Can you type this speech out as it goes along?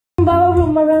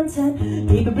room around 10.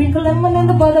 Baby, bring a lemon and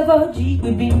the bottle of OG.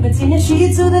 We've been between the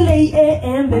sheets to the late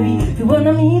AM. Baby, if you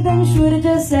wanna me, then you should've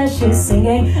just said she's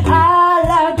singing. I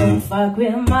like to fuck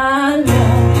with my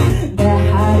love.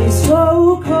 That heart is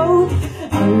so cold,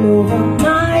 all over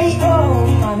my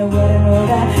own. I know what I know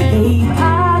that, babe.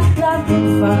 I like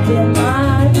to fuck with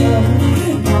my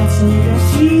love. Not so that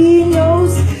she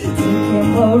knows,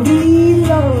 taking for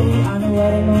reload. I know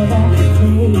what I know that,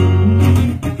 babe.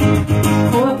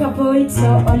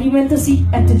 So only went to see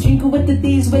at the drink with the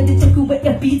days when they took away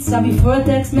your pizza before a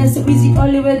text message easy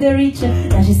only where they reach her.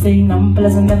 Now she's saying I'm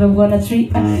blessed, I never wanna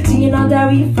treat her. Singing all that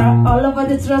refrain all over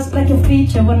the trust like a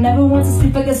feature. Will never want to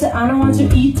sleep, I guess I don't want to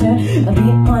eat her. I be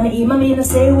on it, my me the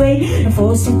same way. And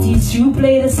 4 cities you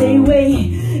play the same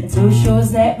way. It all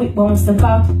shows that we won't step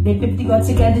out. They 50 got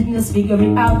together and just figure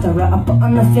it out. I put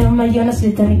on the film, I on a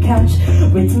sit on the couch.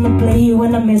 Written to play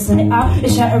when I'm missing it out. I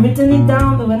shot her written it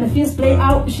down, but when the feels play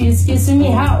out, she's kissing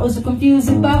me how so confused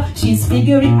about. She's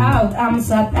figuring out. I'm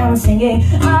sat and singing.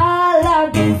 I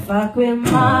love to fuck with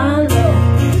my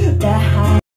love. That